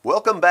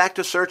Welcome back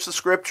to Search the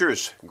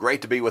Scriptures.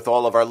 Great to be with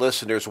all of our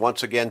listeners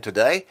once again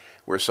today.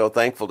 We're so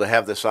thankful to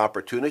have this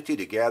opportunity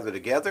to gather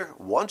together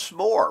once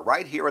more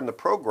right here in the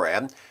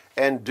program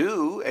and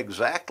do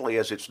exactly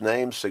as its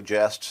name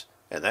suggests,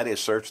 and that is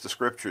search the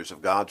Scriptures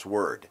of God's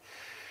Word.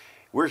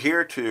 We're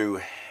here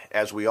to,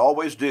 as we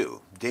always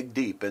do, dig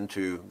deep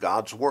into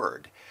God's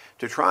Word,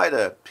 to try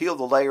to peel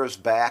the layers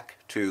back,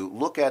 to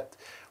look at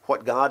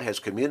what God has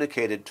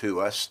communicated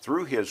to us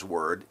through His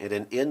Word in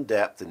an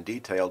in-depth and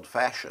detailed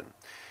fashion.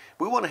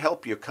 We want to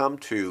help you come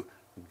to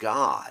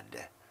God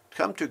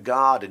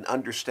and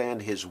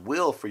understand His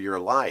will for your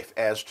life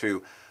as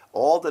to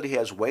all that He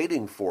has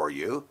waiting for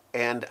you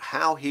and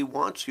how He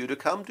wants you to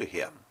come to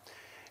Him.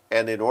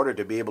 And in order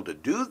to be able to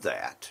do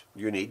that,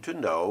 you need to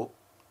know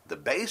the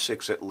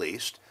basics at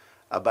least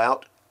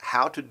about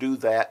how to do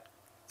that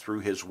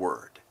through His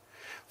Word.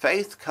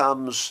 Faith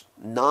comes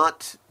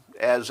not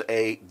as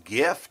a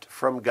gift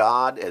from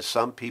God, as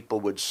some people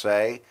would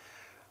say,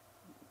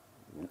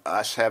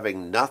 us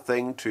having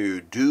nothing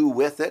to do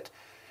with it.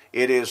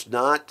 It is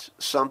not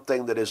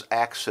something that is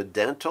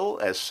accidental,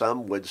 as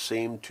some would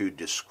seem to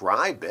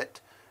describe it,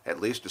 at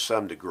least to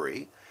some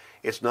degree.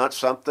 It's not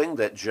something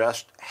that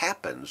just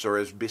happens or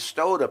is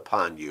bestowed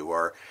upon you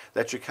or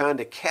that you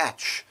kind of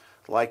catch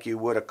like you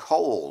would a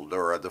cold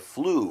or the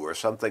flu or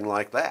something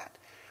like that.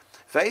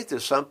 Faith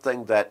is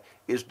something that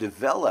is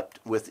developed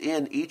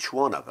within each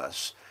one of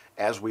us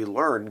as we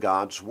learn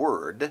God's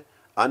Word,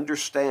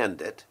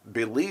 understand it,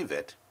 believe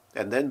it,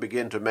 and then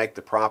begin to make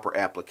the proper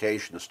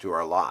applications to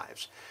our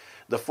lives.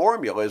 The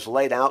formula is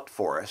laid out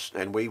for us,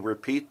 and we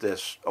repeat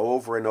this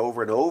over and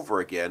over and over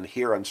again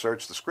here on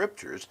Search the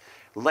Scriptures,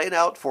 laid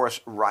out for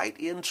us right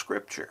in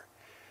Scripture.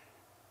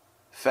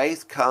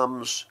 Faith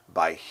comes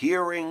by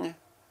hearing,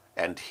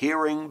 and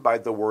hearing by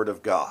the Word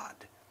of God.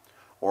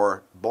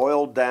 Or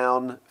boiled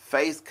down,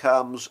 faith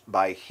comes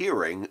by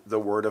hearing the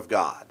Word of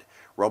God.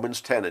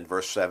 Romans 10 and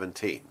verse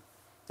 17.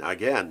 Now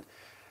again,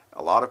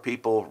 a lot of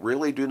people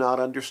really do not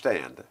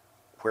understand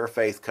where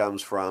faith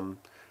comes from,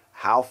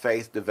 how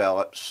faith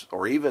develops,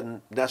 or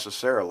even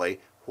necessarily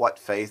what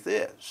faith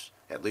is,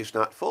 at least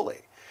not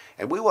fully.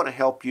 And we want to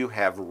help you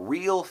have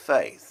real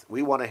faith.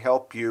 We want to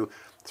help you,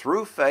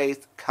 through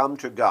faith, come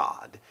to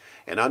God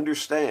and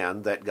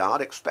understand that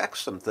God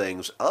expects some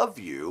things of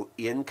you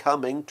in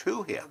coming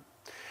to Him.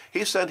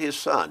 He sent His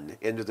Son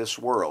into this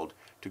world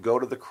to go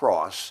to the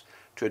cross,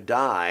 to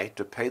die,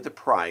 to pay the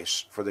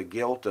price for the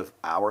guilt of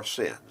our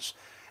sins,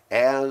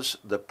 as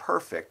the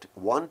perfect,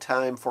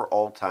 one-time for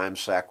all-time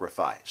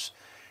sacrifice.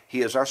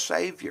 He is our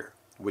Savior.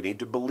 We need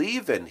to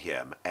believe in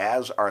Him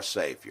as our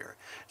Savior.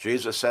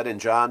 Jesus said in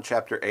John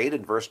chapter 8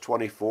 and verse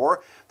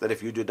 24 that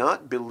if you do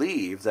not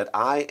believe that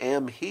I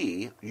am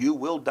He, you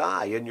will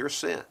die in your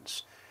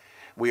sins.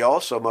 We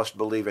also must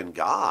believe in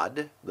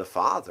God, the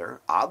Father,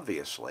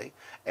 obviously,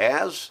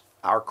 as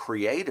our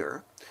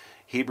Creator.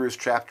 Hebrews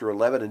chapter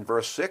 11 and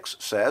verse 6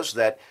 says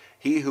that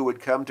he who would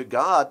come to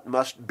God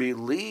must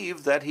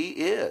believe that He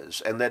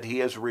is, and that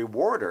He is a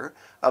rewarder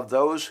of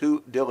those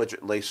who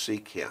diligently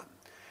seek Him.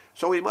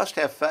 So we must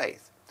have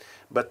faith,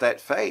 but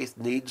that faith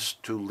needs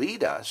to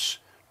lead us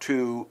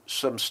to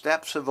some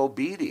steps of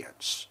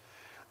obedience.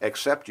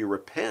 Except you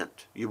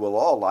repent, you will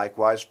all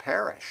likewise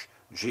perish,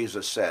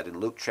 Jesus said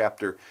in Luke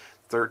chapter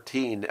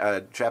 13,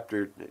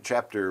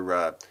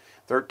 chapter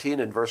 13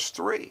 and verse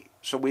 3.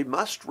 So we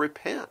must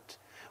repent.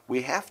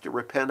 We have to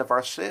repent of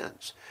our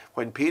sins.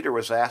 When Peter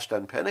was asked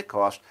on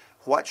Pentecost,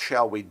 what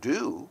shall we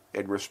do,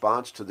 in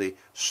response to the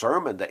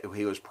sermon that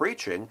he was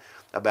preaching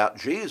about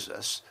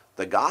Jesus,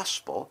 the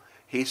gospel,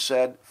 he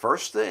said,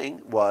 first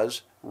thing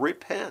was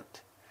repent.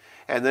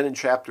 And then in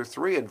chapter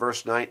 3 and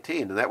verse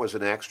 19, and that was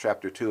in Acts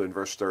chapter 2 and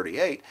verse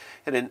 38,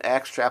 and in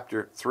Acts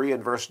chapter 3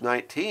 and verse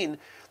 19,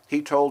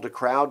 he told a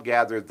crowd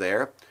gathered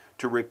there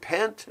to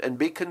repent and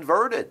be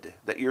converted,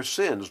 that your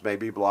sins may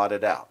be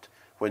blotted out,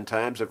 when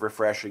times of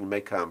refreshing may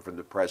come from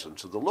the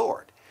presence of the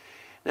Lord.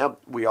 Now,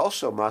 we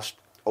also must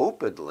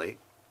openly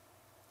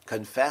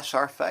confess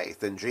our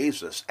faith in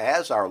Jesus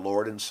as our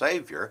Lord and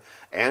Savior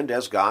and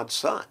as God's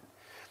Son.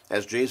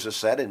 As Jesus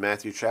said in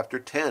Matthew chapter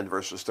 10,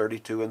 verses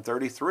 32 and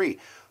 33,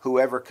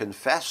 whoever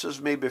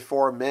confesses me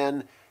before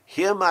men,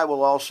 him I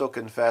will also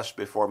confess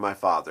before my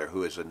Father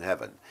who is in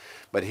heaven.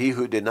 But he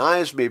who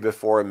denies me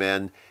before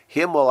men,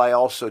 him will I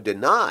also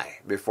deny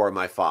before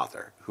my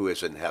Father who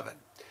is in heaven.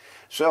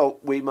 So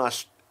we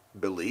must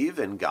believe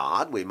in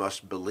God, we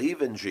must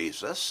believe in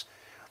Jesus,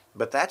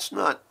 but that's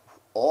not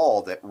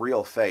all that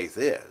real faith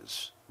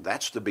is.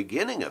 That's the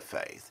beginning of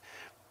faith.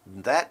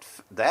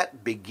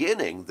 That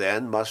beginning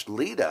then must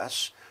lead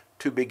us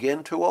to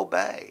begin to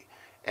obey,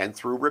 and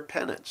through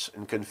repentance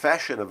and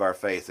confession of our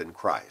faith in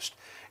Christ.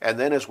 And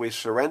then as we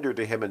surrender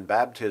to Him in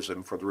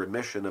baptism for the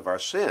remission of our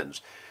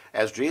sins,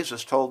 as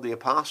Jesus told the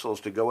apostles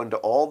to go into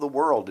all the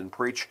world and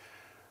preach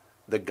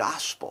the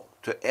gospel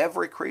to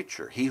every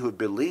creature. He who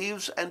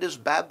believes and is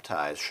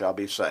baptized shall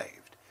be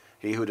saved.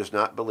 He who does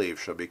not believe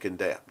shall be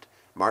condemned.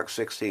 Mark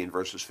 16,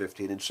 verses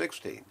 15 and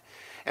 16.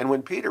 And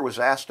when Peter was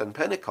asked on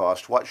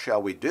Pentecost, what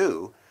shall we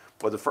do?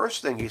 Well, the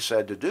first thing he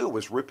said to do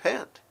was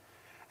repent.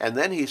 And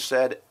then he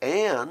said,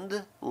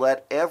 and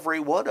let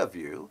every one of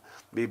you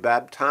be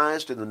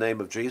baptized in the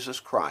name of Jesus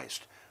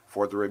Christ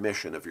for the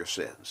remission of your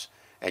sins,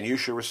 and you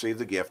shall receive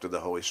the gift of the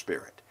Holy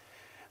Spirit.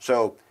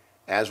 So,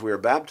 as we are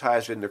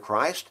baptized into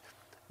Christ,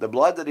 the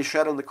blood that he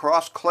shed on the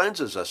cross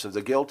cleanses us of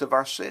the guilt of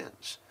our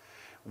sins.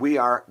 We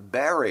are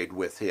buried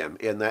with him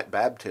in that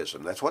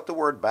baptism. That's what the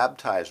word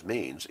baptize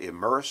means: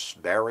 immerse,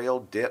 burial,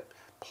 dip,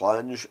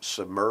 plunge,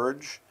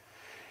 submerge.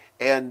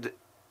 And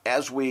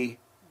as we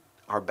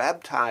are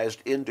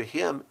baptized into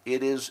him,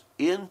 it is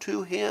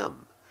into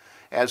him.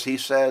 As he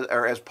says,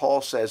 or as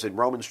Paul says in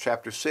Romans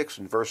chapter 6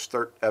 and verse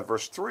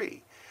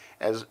 3,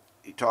 as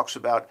he talks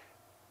about,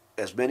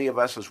 as many of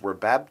us as were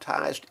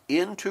baptized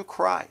into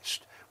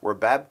Christ, were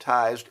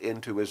baptized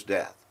into his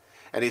death.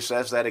 And he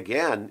says that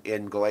again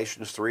in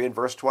Galatians 3 and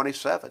verse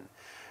 27.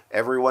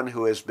 Everyone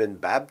who has been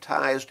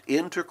baptized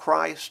into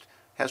Christ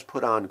has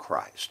put on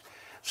Christ.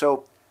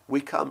 So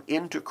we come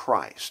into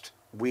Christ.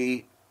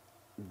 We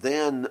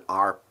then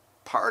are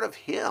part of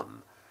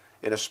him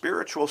in a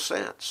spiritual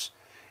sense.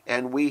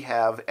 And we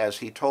have, as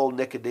he told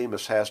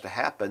Nicodemus has to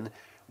happen,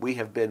 we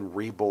have been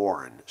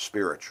reborn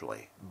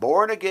spiritually,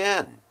 born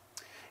again.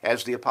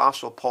 As the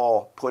Apostle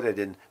Paul put it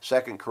in 2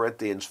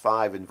 Corinthians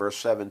 5 and verse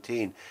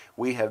 17,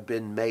 we have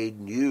been made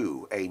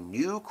new, a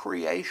new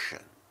creation.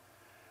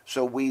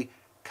 So we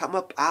come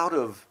up out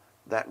of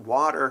that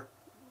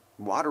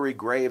watery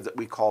grave that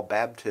we call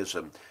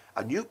baptism,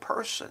 a new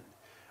person,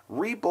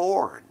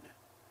 reborn,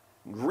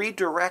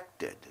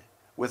 redirected,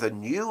 with a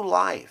new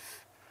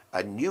life,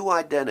 a new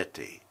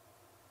identity,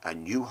 a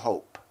new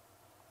hope,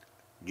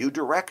 new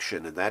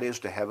direction, and that is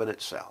to heaven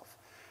itself.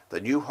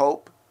 The new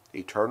hope,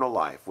 eternal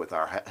life with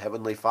our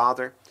Heavenly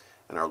Father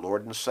and our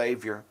Lord and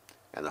Savior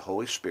and the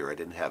Holy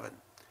Spirit in heaven,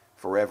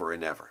 forever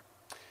and ever.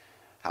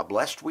 How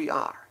blessed we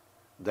are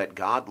that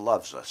God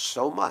loves us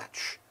so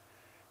much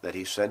that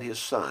he sent his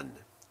Son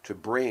to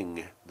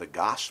bring the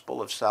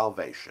gospel of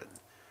salvation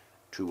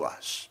to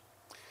us.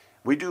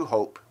 We do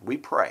hope, we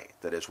pray,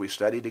 that as we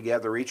study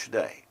together each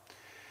day,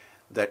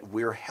 that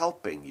we're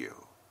helping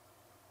you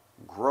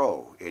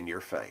grow in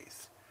your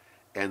faith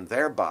and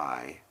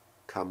thereby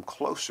come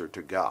closer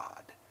to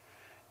God.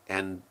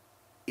 And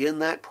in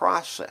that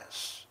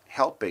process,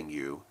 helping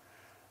you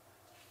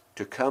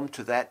to come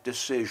to that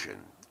decision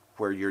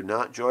where you're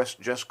not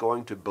just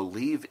going to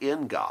believe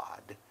in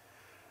God,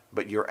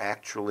 but you're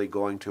actually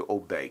going to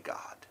obey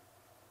God,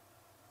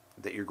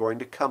 that you're going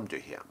to come to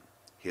him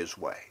his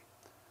way.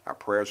 Our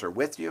prayers are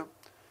with you,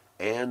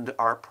 and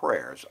our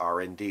prayers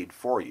are indeed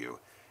for you,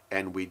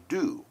 and we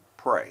do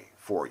pray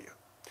for you.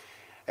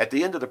 At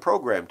the end of the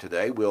program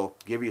today, we'll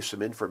give you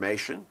some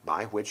information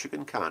by which you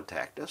can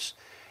contact us.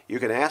 You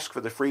can ask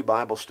for the free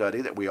Bible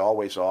study that we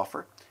always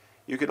offer.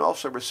 You can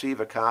also receive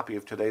a copy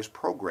of today's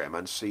program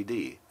on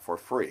CD for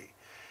free.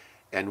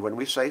 And when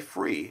we say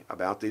free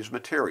about these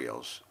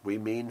materials, we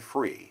mean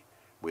free.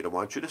 We don't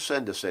want you to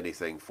send us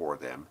anything for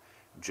them.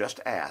 Just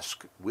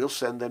ask. We'll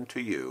send them to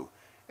you,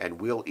 and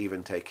we'll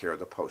even take care of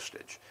the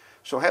postage.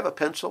 So have a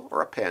pencil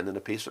or a pen and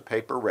a piece of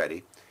paper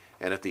ready,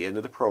 and at the end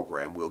of the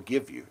program, we'll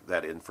give you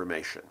that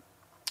information.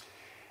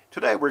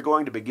 Today, we're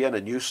going to begin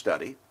a new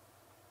study.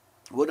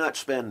 We'll not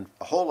spend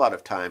a whole lot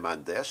of time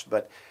on this,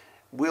 but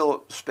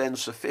we'll spend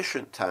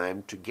sufficient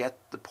time to get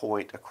the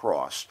point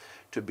across,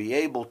 to be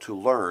able to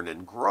learn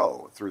and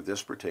grow through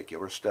this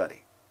particular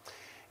study.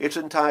 It's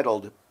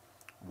entitled,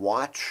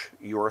 Watch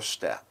Your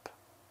Step.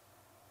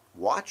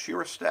 Watch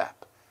your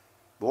step.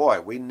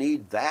 Boy, we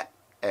need that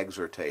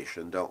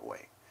exhortation, don't we?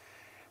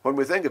 When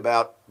we think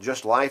about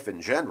just life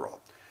in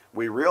general,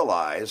 we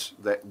realize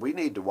that we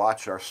need to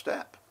watch our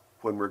step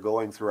when we're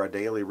going through our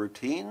daily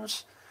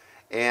routines,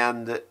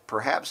 and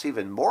perhaps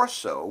even more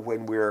so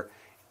when we're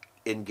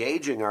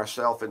engaging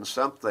ourselves in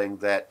something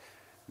that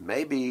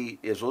maybe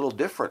is a little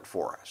different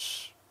for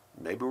us.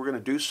 Maybe we're going to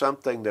do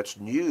something that's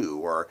new,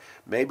 or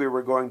maybe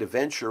we're going to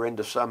venture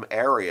into some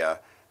area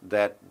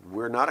that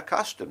we're not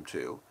accustomed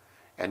to,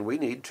 and we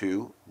need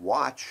to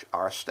watch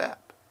our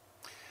step.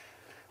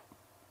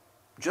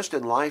 Just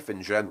in life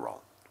in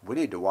general, we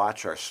need to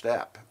watch our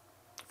step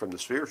from the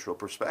spiritual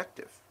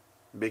perspective,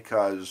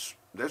 because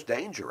there's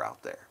danger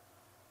out there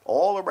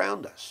all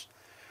around us.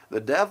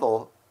 The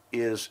devil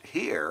is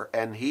here,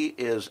 and he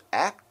is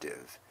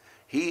active.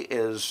 He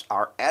is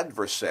our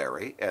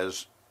adversary,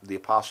 as the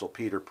Apostle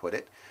Peter put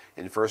it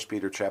in 1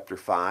 Peter chapter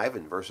 5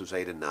 and verses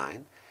 8 and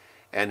 9.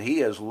 And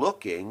he is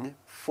looking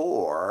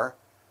for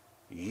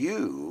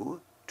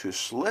you to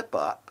slip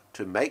up,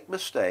 to make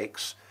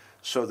mistakes,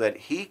 so that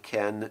he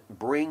can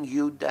bring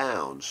you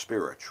down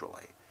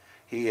spiritually.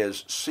 He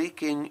is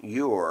seeking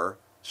your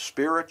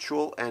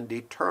spiritual and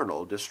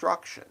eternal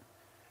destruction.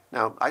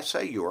 Now, I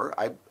say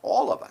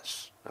all of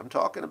us. I'm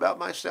talking about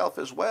myself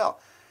as well.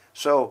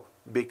 So,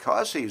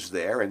 because he's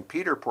there, and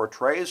Peter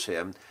portrays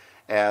him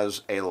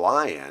as a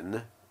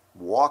lion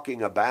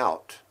walking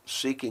about,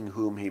 seeking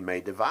whom he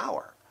may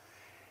devour,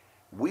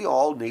 we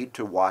all need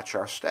to watch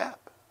our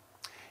step.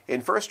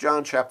 In 1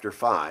 John chapter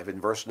 5,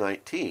 in verse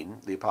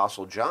 19, the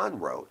Apostle John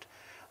wrote,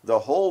 "The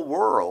whole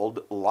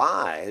world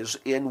lies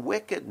in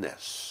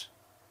wickedness."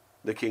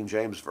 the King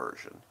James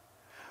Version,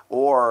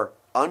 or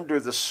under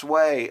the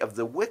sway of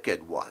the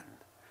wicked one,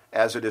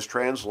 as it is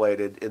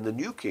translated in the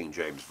New King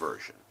James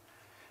Version.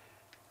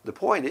 The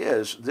point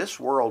is, this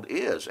world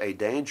is a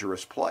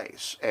dangerous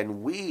place,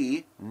 and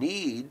we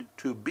need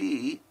to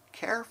be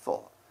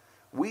careful.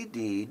 We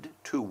need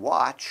to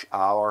watch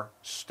our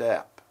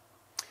step.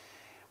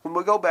 When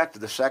we go back to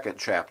the second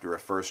chapter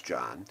of 1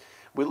 John,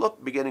 we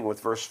look beginning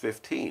with verse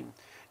 15,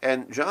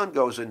 and John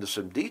goes into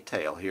some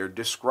detail here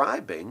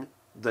describing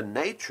the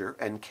nature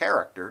and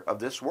character of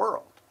this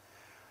world.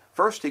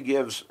 First, he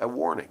gives a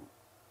warning.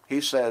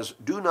 He says,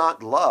 "Do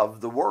not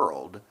love the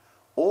world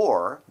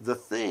or the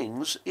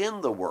things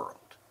in the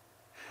world."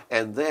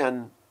 And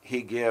then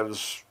he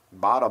gives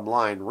bottom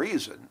line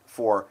reason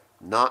for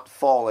not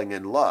falling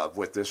in love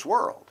with this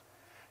world.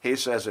 He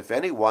says, if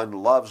anyone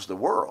loves the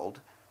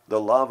world, the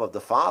love of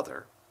the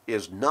Father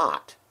is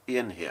not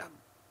in him.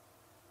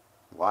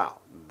 Wow,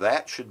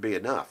 that should be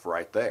enough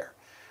right there.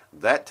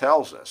 That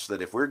tells us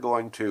that if we're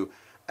going to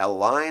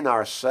align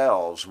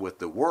ourselves with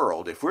the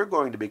world, if we're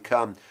going to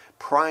become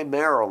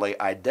primarily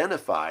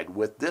identified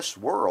with this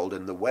world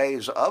and the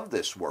ways of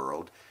this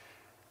world,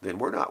 then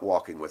we're not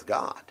walking with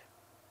God.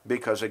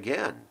 Because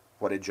again,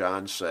 what did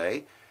John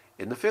say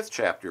in the 5th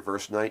chapter,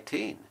 verse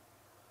 19?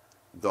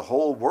 The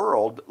whole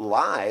world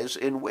lies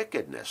in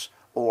wickedness,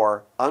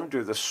 or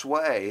under the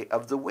sway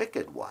of the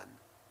wicked one.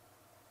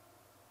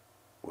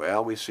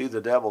 Well, we see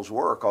the devil's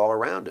work all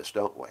around us,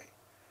 don't we?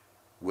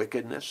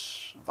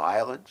 Wickedness,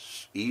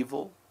 violence,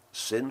 evil,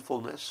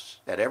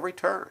 sinfulness at every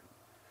turn.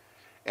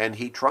 And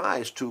he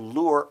tries to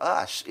lure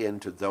us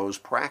into those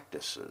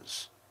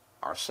practices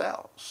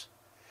ourselves.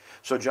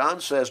 So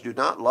John says, do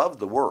not love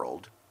the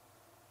world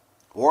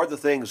or the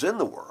things in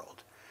the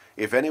world.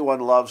 If anyone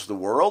loves the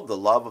world, the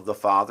love of the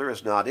Father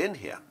is not in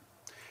him.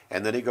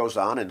 And then he goes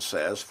on and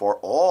says, for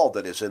all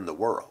that is in the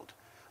world,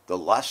 the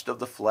lust of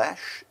the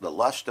flesh, the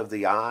lust of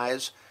the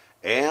eyes,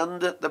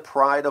 and the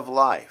pride of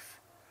life,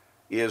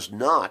 is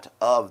not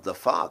of the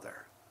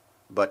Father,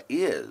 but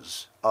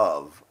is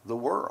of the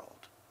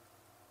world.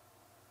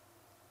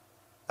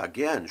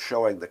 Again,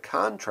 showing the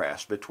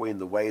contrast between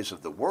the ways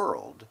of the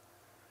world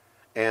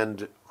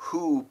and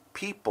who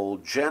people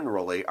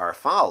generally are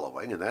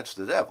following, and that's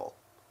the devil,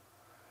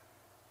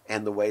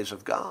 and the ways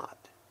of God.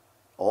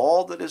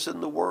 All that is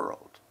in the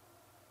world,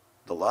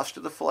 the lust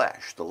of the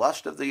flesh, the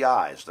lust of the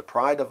eyes, the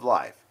pride of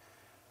life,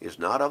 is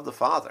not of the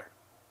Father,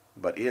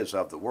 but is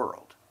of the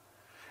world.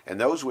 And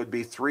those would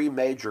be three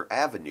major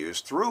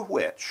avenues through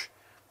which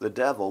the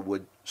devil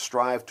would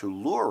strive to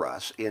lure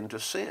us into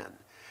sin,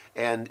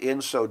 and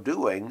in so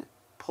doing,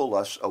 pull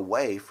us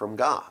away from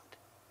God.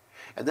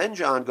 And then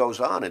John goes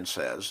on and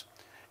says,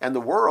 and the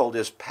world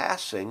is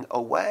passing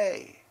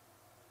away.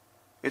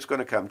 It's going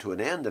to come to an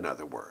end, in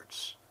other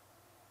words,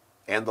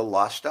 and the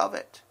lust of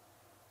it.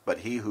 But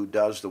he who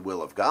does the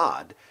will of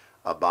God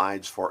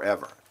abides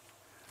forever.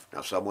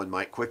 Now, someone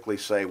might quickly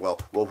say, well,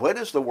 when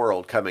is the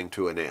world coming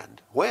to an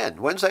end? When?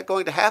 When's that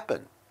going to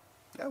happen?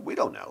 We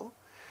don't know.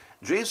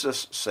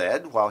 Jesus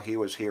said while he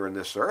was here in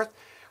this earth,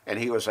 and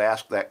he was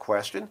asked that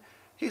question,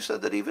 he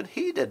said that even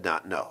he did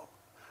not know,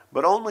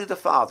 but only the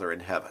Father in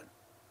heaven.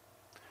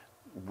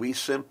 We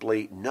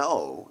simply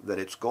know that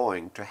it's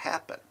going to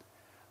happen.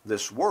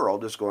 This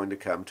world is going to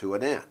come to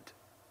an end.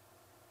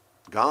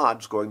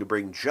 God's going to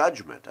bring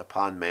judgment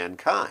upon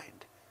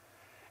mankind,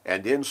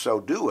 and in so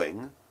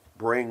doing,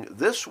 bring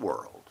this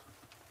world,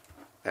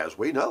 as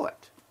we know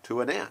it,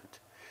 to an end.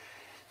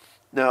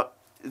 Now,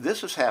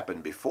 this has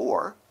happened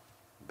before,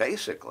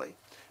 basically.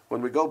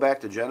 When we go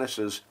back to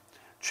Genesis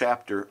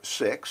chapter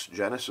 6,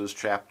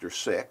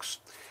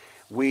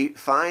 we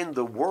find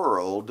the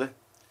world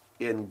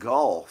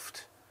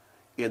engulfed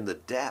in the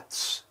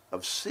depths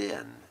of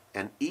sin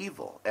and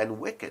evil and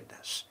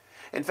wickedness.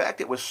 In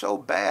fact, it was so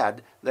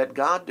bad that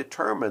God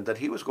determined that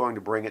he was going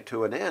to bring it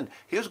to an end.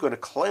 He was going to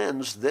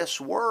cleanse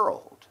this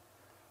world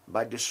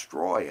by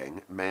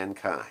destroying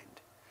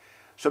mankind.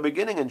 So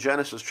beginning in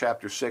Genesis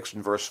chapter 6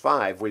 and verse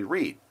 5, we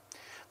read,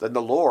 Then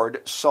the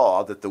Lord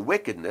saw that the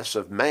wickedness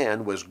of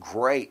man was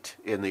great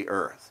in the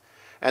earth,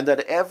 and that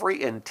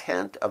every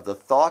intent of the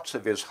thoughts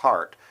of his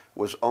heart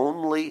was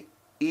only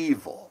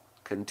evil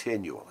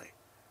continually.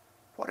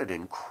 What an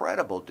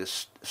incredible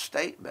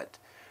statement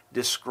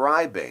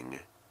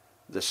describing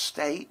the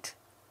state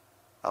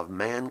of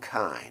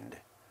mankind,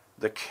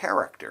 the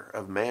character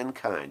of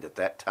mankind at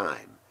that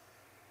time.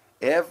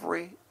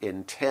 Every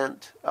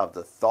intent of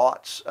the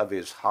thoughts of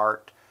his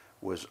heart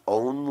was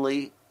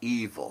only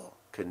evil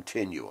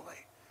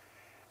continually.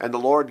 And the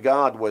Lord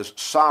God was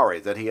sorry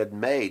that he had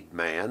made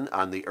man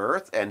on the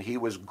earth, and he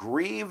was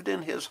grieved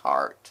in his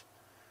heart.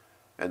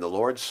 And the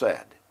Lord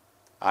said,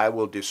 I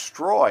will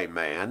destroy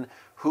man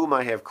whom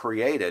I have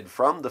created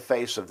from the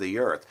face of the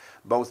earth,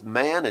 both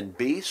man and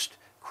beast,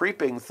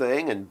 creeping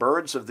thing and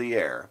birds of the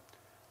air,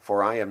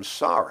 for I am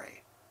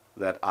sorry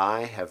that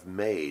I have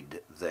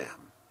made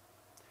them.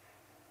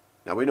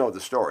 Now we know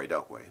the story,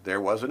 don't we?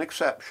 There was an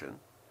exception.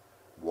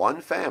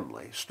 One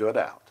family stood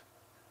out,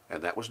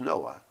 and that was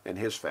Noah and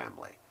his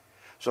family.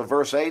 So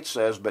verse 8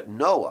 says, But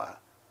Noah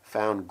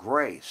found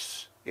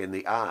grace in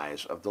the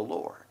eyes of the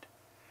Lord.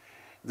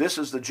 This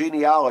is the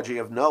genealogy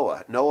of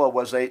Noah. Noah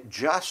was a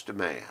just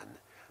man,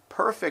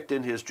 perfect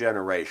in his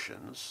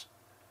generations.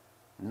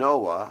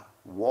 Noah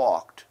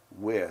walked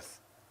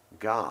with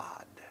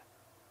God.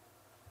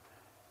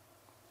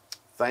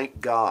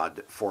 Thank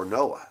God for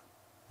Noah.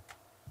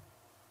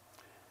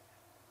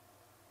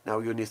 Now,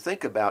 when you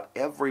think about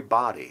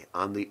everybody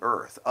on the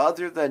earth,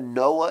 other than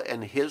Noah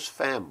and his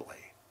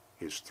family,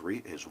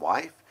 his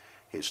wife,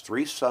 his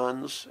 3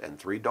 sons, and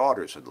 3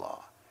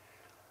 daughters-in-law,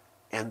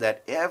 and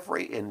that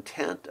every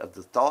intent of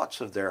the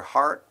thoughts of their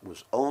heart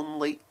was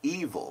only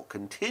evil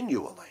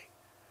continually.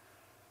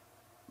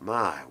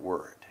 My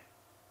word.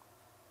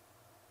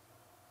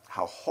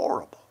 How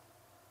horrible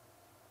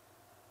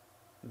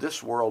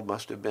this world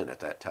must have been at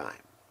that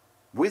time.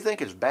 We think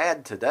it's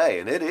bad today,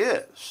 and it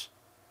is.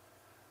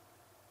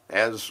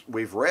 As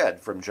we've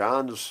read from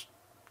John's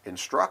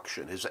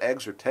instruction, his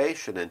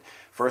exhortation in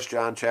 1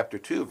 John chapter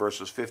 2,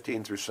 verses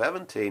 15 through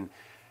 17,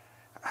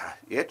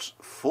 it's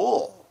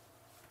full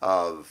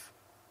of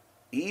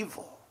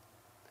evil.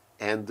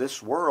 And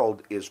this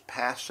world is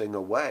passing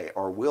away,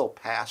 or will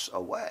pass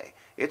away.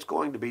 It's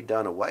going to be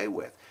done away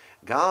with.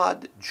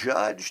 God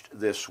judged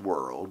this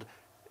world,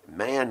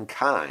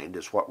 mankind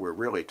is what we're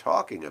really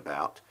talking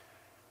about,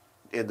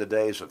 in the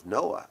days of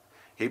Noah.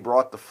 He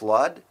brought the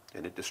flood,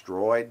 and it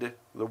destroyed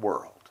the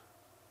world.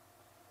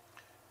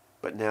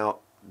 But now,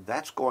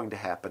 that's going to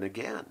happen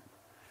again.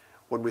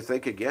 When we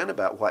think again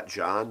about what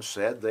John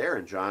said there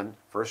in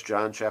 1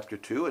 John chapter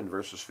 2 and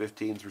verses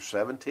 15 through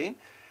 17,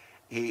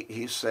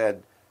 he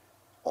said,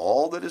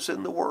 all that is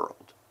in the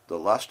world, the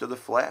lust of the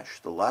flesh,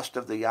 the lust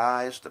of the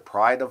eyes, the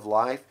pride of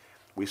life,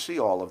 we see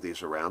all of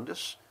these around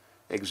us,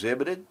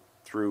 exhibited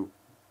through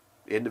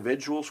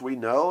individuals we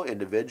know,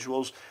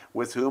 individuals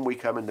with whom we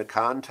come into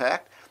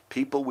contact,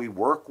 people we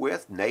work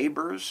with,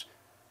 neighbors,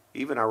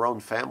 even our own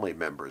family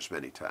members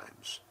many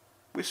times.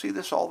 We see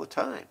this all the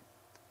time.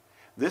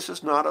 This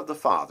is not of the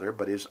Father,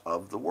 but is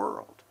of the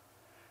world.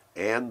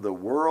 And the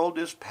world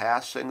is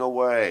passing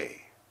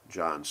away,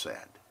 John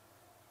said,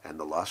 and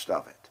the lust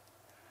of it.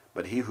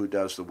 But he who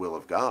does the will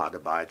of God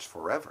abides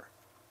forever.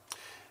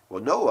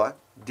 Well, Noah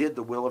did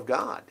the will of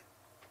God.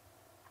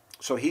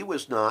 So he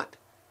was not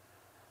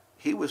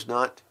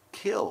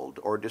killed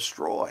or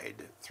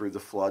destroyed through the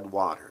flood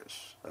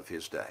waters of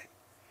his day,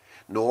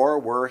 nor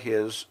were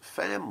his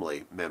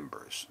family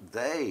members.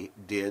 They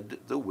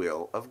did the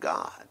will of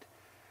God.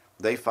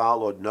 They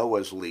followed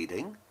Noah's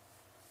leading,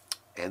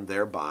 and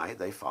thereby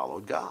they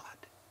followed God.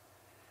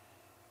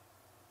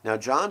 Now,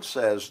 John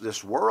says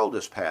this world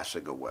is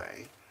passing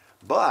away,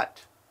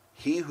 but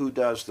he who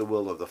does the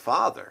will of the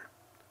Father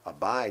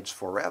abides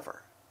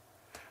forever.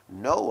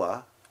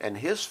 Noah and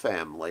his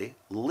family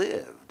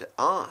lived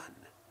on.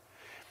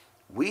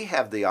 We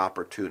have the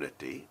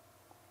opportunity,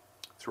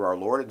 through our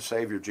Lord and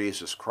Savior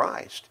Jesus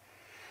Christ,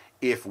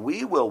 if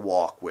we will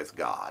walk with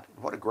God.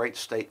 What a great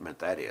statement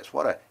that is.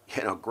 What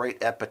a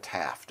great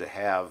epitaph to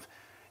have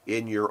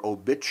in your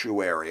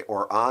obituary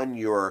or on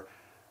your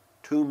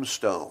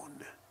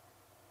tombstone.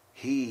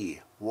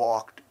 He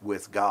walked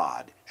with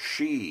God.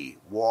 She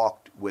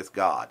walked with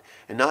God.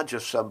 And not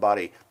just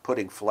somebody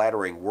putting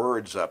flattering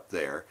words up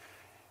there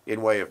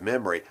in way of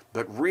memory,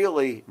 but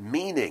really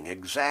meaning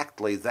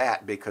exactly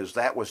that, because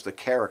that was the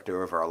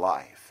character of our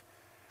life.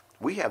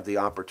 We have the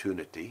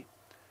opportunity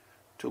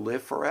to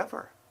live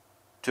forever,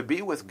 to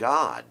be with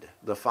God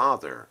the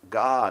Father,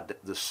 God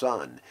the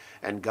Son,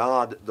 and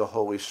God the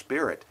Holy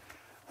Spirit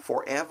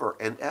forever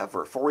and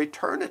ever, for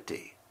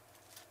eternity,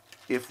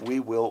 if we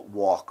will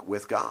walk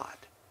with God.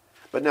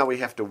 But now we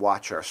have to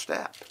watch our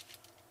step.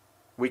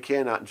 We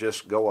cannot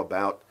just go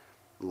about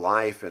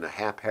life in a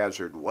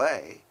haphazard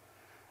way.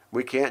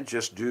 We can't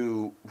just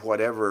do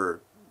whatever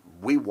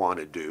we want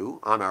to do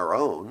on our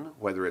own,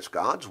 whether it's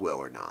God's will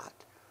or not.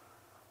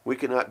 We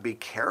cannot be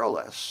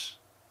careless.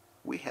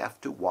 We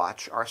have to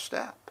watch our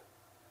step.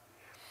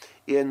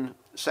 In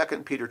 2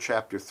 Peter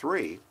chapter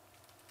 3,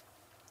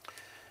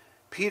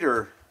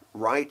 Peter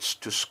writes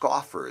to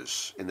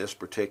scoffers in this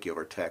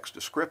particular text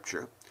of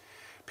Scripture,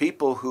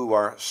 people who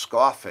are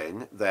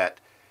scoffing that,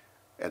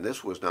 and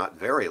this was not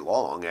very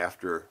long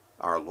after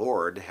our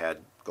Lord had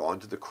gone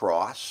to the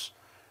cross,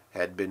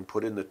 had been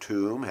put in the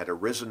tomb, had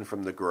arisen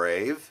from the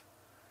grave,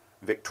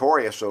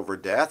 victorious over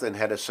death, and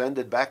had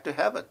ascended back to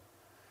heaven.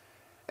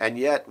 And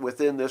yet,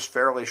 within this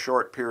fairly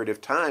short period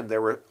of time,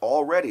 there were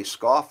already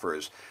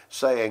scoffers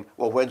saying,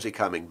 well, when's he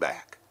coming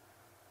back?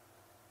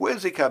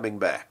 When's he coming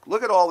back?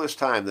 Look at all this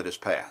time that has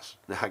passed.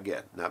 Now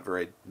again, not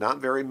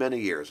very many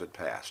years had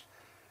passed,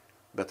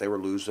 but they were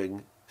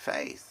losing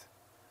faith.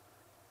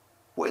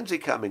 When's he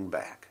coming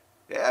back?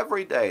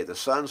 Every day the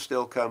sun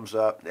still comes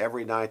up, and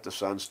every night the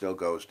sun still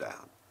goes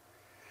down.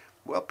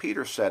 Well,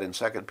 Peter said in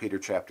 2 Peter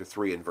chapter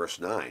 3 and verse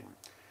 9,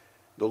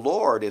 the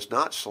Lord is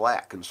not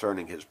slack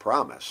concerning his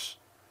promise,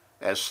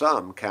 as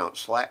some count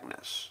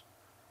slackness,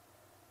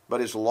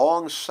 but is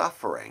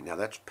long-suffering, now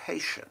that's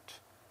patient,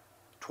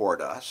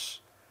 toward us,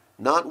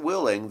 not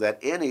willing that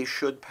any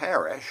should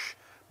perish,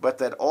 but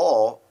that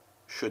all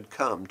should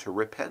come to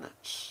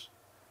repentance.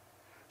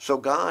 So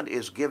God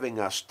is giving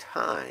us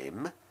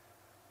time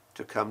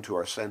to come to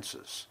our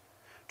senses,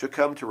 to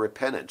come to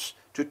repentance,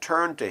 to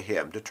turn to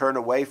Him, to turn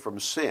away from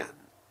sin.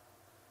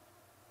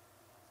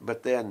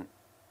 But then,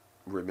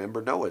 remember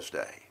Noah's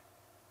day.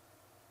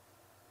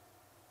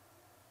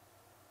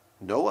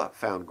 Noah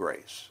found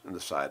grace in the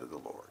sight of the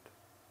Lord.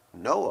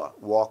 Noah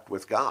walked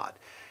with God.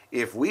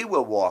 If we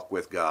will walk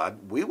with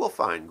God, we will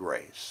find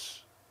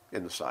grace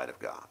in the sight of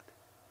God.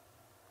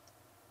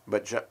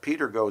 But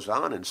Peter goes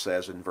on and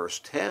says in verse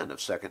 10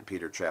 of 2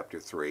 Peter chapter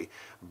 3,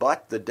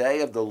 "But the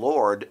day of the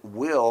Lord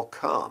will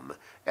come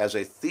as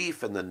a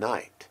thief in the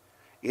night,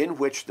 in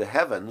which the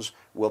heavens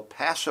will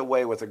pass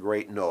away with a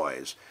great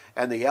noise,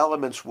 and the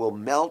elements will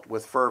melt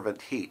with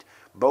fervent heat.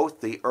 Both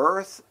the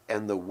earth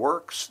and the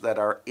works that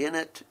are in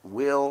it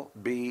will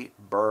be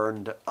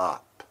burned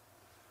up."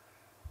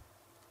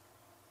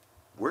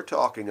 We're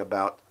talking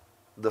about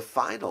the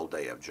final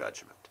day of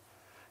judgment.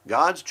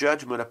 God's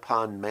judgment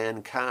upon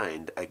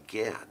mankind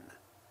again,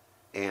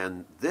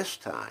 and this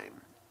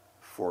time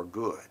for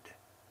good.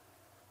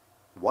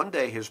 One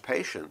day His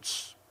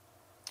patience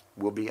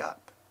will be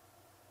up,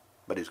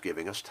 but He's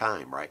giving us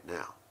time right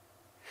now.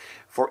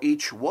 For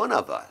each one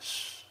of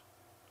us,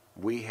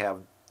 we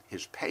have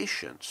His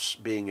patience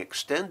being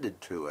extended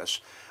to us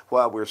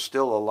while we're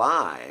still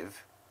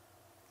alive,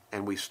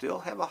 and we still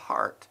have a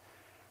heart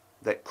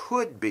that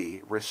could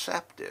be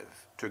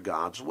receptive to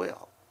God's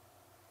will.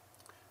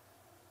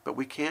 But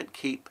we can't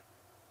keep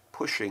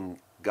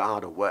pushing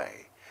God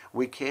away.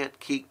 We can't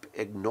keep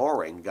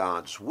ignoring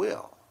God's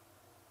will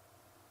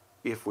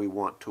if we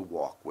want to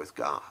walk with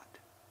God.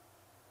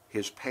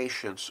 His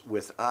patience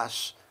with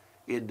us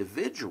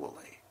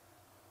individually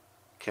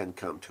can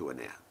come to an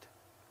end.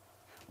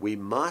 We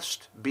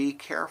must be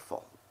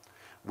careful.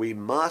 We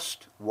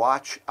must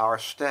watch our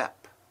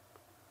step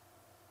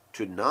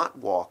to not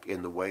walk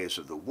in the ways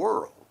of the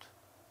world,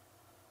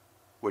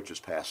 which is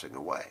passing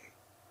away,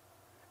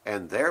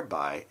 and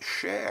thereby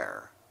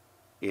share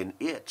in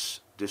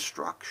its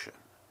destruction.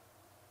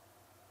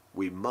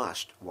 We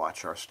must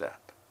watch our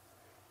step.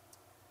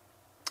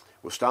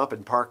 We'll stop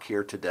and park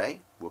here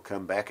today. We'll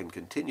come back and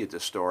continue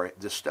this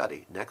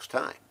study next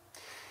time.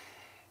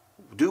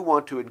 Do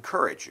want to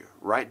encourage you.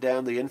 Write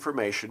down the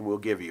information we'll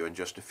give you in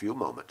just a few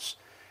moments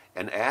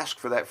and ask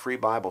for that free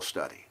Bible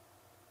study.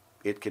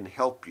 It can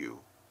help you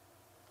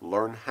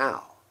learn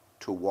how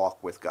to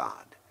walk with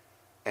God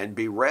and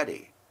be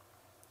ready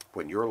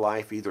when your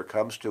life either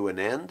comes to an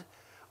end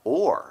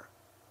or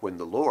when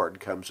the Lord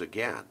comes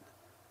again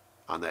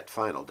on that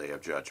final day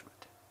of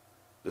judgment.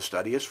 The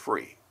study is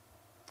free.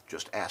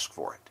 Just ask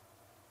for it.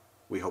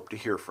 We hope to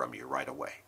hear from you right away.